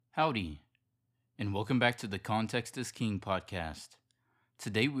Howdy, and welcome back to the Context is King podcast.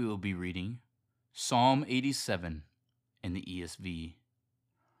 Today we will be reading Psalm 87 in the ESV.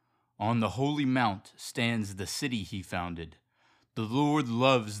 On the holy mount stands the city he founded. The Lord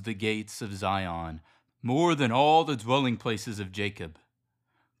loves the gates of Zion more than all the dwelling places of Jacob.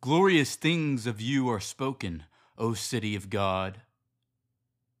 Glorious things of you are spoken, O city of God.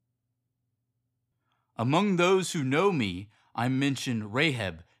 Among those who know me, I mention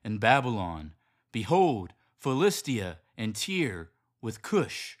Rahab and Babylon. Behold, Philistia and Tyre with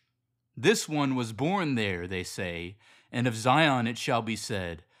Cush. This one was born there, they say, and of Zion it shall be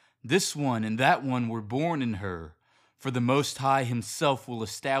said, this one and that one were born in her, for the Most High himself will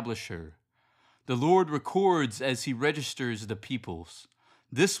establish her. The Lord records as he registers the peoples.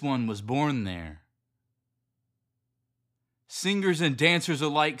 This one was born there. Singers and dancers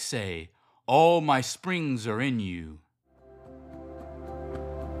alike say, all my springs are in you.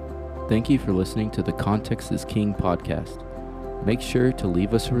 Thank you for listening to the Context is King podcast. Make sure to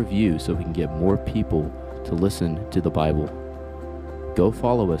leave us a review so we can get more people to listen to the Bible. Go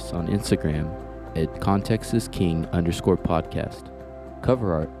follow us on Instagram at contextisking_podcast.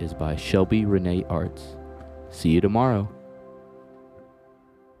 Cover art is by Shelby Renee Arts. See you tomorrow.